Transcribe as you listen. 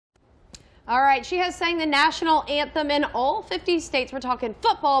All right, she has sang the national anthem in all 50 states. We're talking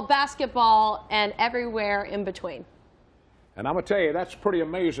football, basketball, and everywhere in between. And I'm going to tell you, that's pretty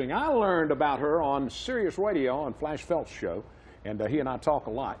amazing. I learned about her on Sirius Radio on Flash Felt's show, and he and I talk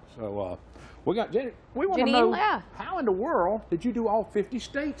a lot. So we want to know, how in the world did you do all 50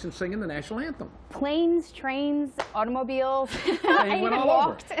 states and singing the national anthem? Planes, trains, automobiles. I even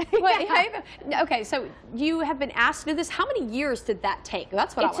walked. Okay, so you have been asked to do this. How many years did that take?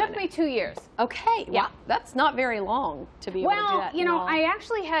 That's what I want to know. It took me 2 years. Okay, yeah. Well, that's not very long to be able to do that. Well, you know, I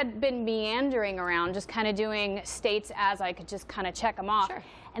actually had been meandering around, just kind of doing states as I could just kind of check them off. Sure.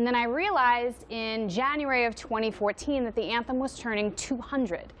 And then I realized in January of 2014 that the anthem was turning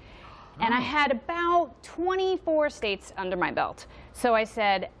 200. And I had about 24 states under my belt. So I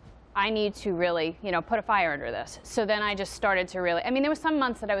said, I need to really, you know, put a fire under this. So then I just started to really, I mean, there were some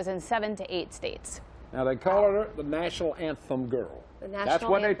months that I was in 7 to 8 states. Now, they call her the National Anthem Girl. That's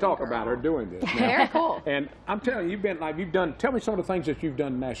what they talk about her doing this. Very cool. And I'm telling you, you've done, tell me some of the things that you've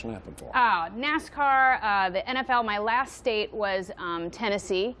done National Anthem for. NASCAR, the NFL, my last state was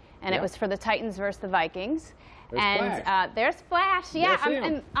Tennessee, and it was for the Titans versus the Vikings. There's Flash. Yeah,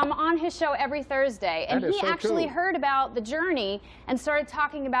 I'm on his show every Thursday, and he actually heard about the journey and started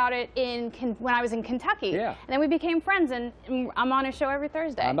talking about it when I was in Kentucky. Yeah. And then we became friends, and I'm on his show every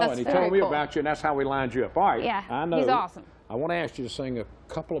Thursday. I know, and he told me about you, and that's how we lined you up. All right. Yeah, I know. he's awesome. I want to ask you to sing a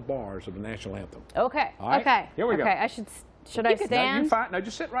couple of bars of the national anthem. Okay. All right? Okay. Here we go. Okay. Should I stand? No,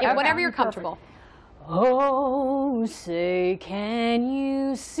 just sit right there. Yeah, whatever you're comfortable. Oh, say, can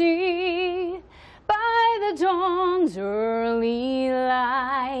you see by the dawn's early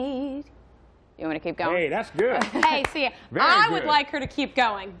light? You want me to keep going? Hey, that's good. Hey, see, I would like her to keep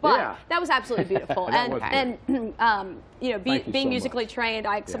going, but that was absolutely beautiful. and you know, being musically trained,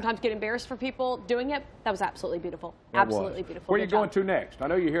 I sometimes get embarrassed for people doing it. That was absolutely beautiful. Absolutely beautiful. Where are you going to next? I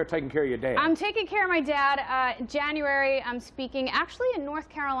know you're here taking care of your dad. I'm taking care of my dad. January, I'm speaking actually in North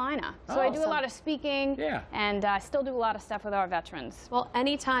Carolina. So I do a lot of speaking, and I still do a lot of stuff with our veterans. Well,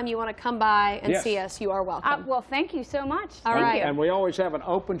 anytime you want to come by and see us, you are welcome. Well, thank you so much. Thank you. And we always have an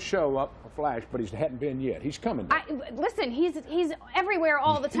open show up for Flash, but he hadn't been yet. He's coming. Listen, he's everywhere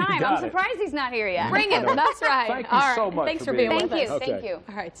all the time. I'm surprised he's not here yet. Bring him. That's right. Thank you so much. Thanks for being with us. Thank you.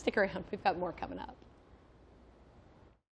 All right, stick around. We've got more coming up.